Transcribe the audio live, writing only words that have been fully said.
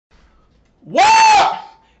What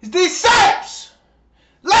is these saps?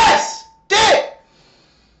 Let's get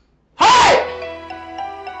hype!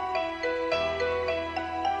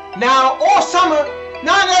 Now, all summer,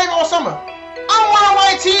 not even all summer, I'm wearing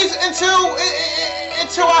white tees until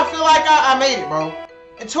I feel like I made it, bro.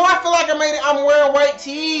 Until I feel like I made it, I'm wearing white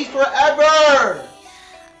tees forever.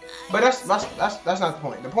 But that's not the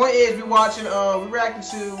point. The point is we're watching, we're reacting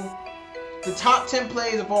to the top 10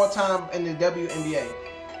 plays of all time in the WNBA.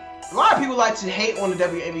 A lot of people like to hate on the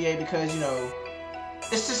WNBA because, you know,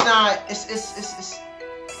 it's just not,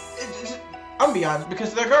 I'm gonna be honest,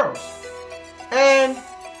 because they're girls. And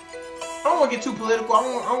I don't want to get too political, I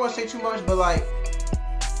don't want to say too much, but like,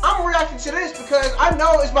 I'm reacting to this because I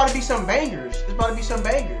know it's about to be some bangers. It's about to be some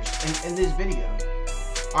bangers in this video.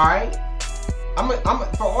 Alright? I'm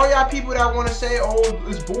for all y'all people that want to say, oh,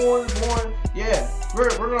 it's boring, yeah, we're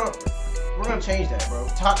gonna change that, bro.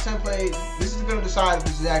 Top 10 plays. This is gonna decide if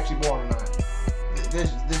this is actually boring or not. This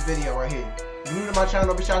video right here. If you're new to my channel,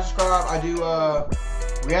 don't be shy to subscribe. I do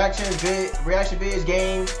reaction vids,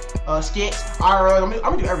 games, skits, IRL. I'm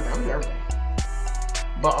gonna do everything.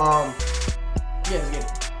 But yeah, let's get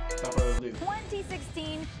it. Without further ado.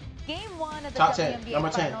 2016 Game 1 of the Top 10, WNBA number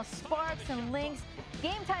 10. Finals. Sparks and Lynx.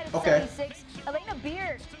 Game tied at Okay. 76. Elena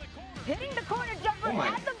Beard hitting the corner jumper Oh my.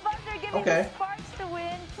 at the buzzer, giving Okay. the Sparks the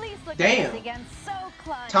win. Please look Damn. at this again. So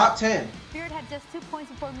clutch. Top 10. Beard had just 2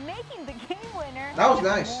 points before making the game winner. That was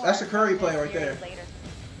nice. That's a Curry play right there. Later.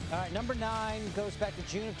 All right, number 9 goes back to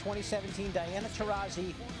June of 2017. Diana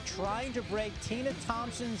Taurasi trying to break Tina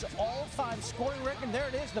Thompson's all-time scoring record. There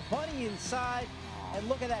it is, the bunny inside. And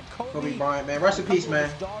look at that, Kobe Bryant, man. Rest in peace, man.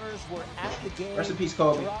 His daughters were at the game. Rest in peace,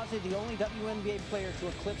 Kobe. Taurasi, the only WNBA player to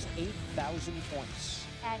eclipse 8,000 points.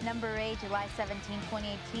 At number 8, July 17,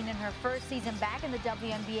 2018, in her first season back in the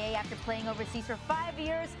WNBA after playing overseas for 5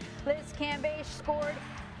 years, Liz Cambage scored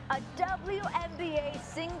a WNBA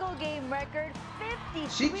single game record, 53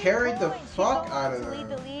 She carried the points. fuck She out of to lead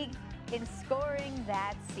her. the league in scoring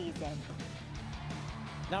that season.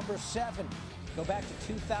 Number 7, go back to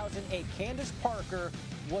 2008. Candace Parker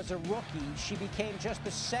was a rookie. She became just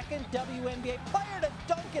the second WNBA player to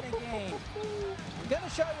dunk in a game. I'm going to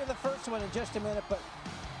show you the first one in just a minute, but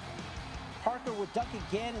Parker would dunk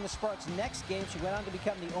again in the Sparks' next game. She went on to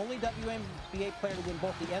become the only WNBA player to win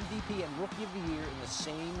both the MVP and Rookie of the Year in the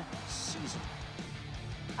same season.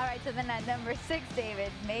 All right, so then at number 6,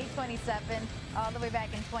 David, May 27th, all the way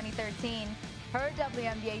back in 2013, her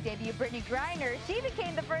WNBA debut, Brittany Griner, she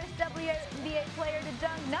became the first WNBA player to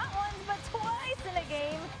dunk not once but twice in a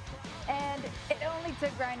game. And it only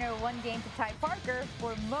took Griner 1 game to tie Parker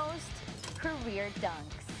for most career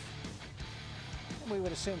dunks. We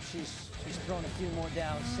would assume she's thrown a few more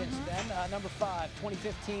down since then. Number 5,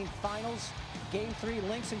 2015 Finals, Game 3,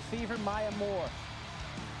 Lynx and Fever, Maya Moore.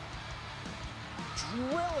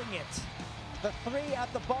 Drilling it. The 3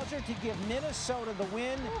 at the buzzer to give Minnesota the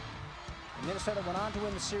win. And Minnesota went on to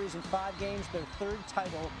win the series in 5 games, their 3rd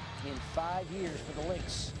title in 5 years for the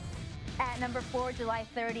Lynx. At number 4, July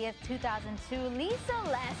 30th, 2002, Lisa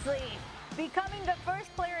Leslie, becoming the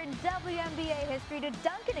first player in WNBA history to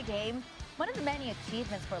dunk in a game. One of the many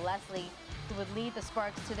achievements for Leslie, who would lead the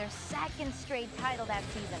Sparks to their 2nd straight title that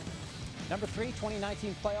season. Number 3,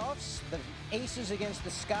 2019 playoffs, the Aces against the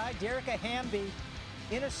Sky. Derica Hamby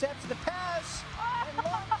intercepts the pass and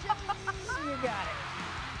launches. You got it.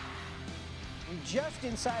 And just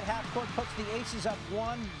inside half court, puts the Aces up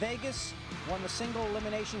 1. Vegas won the single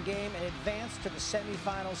elimination game and advanced to the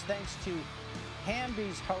semifinals thanks to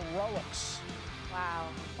Hamby's heroics. Wow,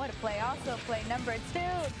 what a play. Also play number 2,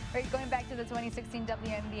 right, going back to the 2016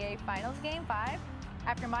 WNBA Finals Game 5.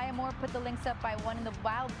 After Maya Moore put the Lynx up by 1 in the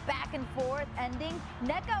wild back and forth ending,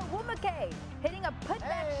 Nneka Nwumike hitting a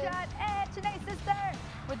putback shot at Chiney's sister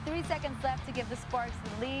with 3 seconds left to give the Sparks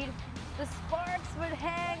the lead. The Sparks would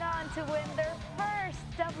hang on to win their first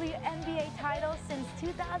WNBA title since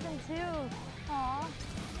 2002. Aww.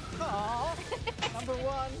 Aww. Number 1,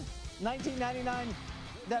 1999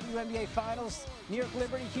 WNBA Finals, New York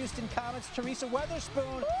Liberty, Houston Comets, Teresa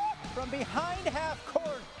Weatherspoon from behind half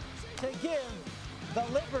court to give the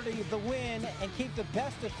Liberty the win and keep the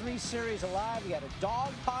best-of-3 series alive. We had a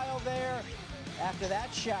dog pile there after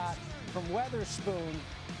that shot from Weatherspoon.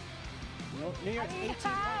 New York's 18-point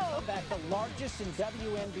comeback, the largest in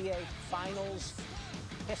WNBA Finals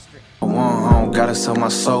history. I don't gotta sell my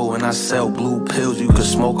soul when I sell blue pills. You can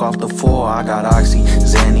smoke off the floor. I got Oxy,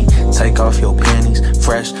 Zanny. Take off your panties.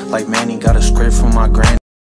 Fresh like Manny. Got a script from my granny.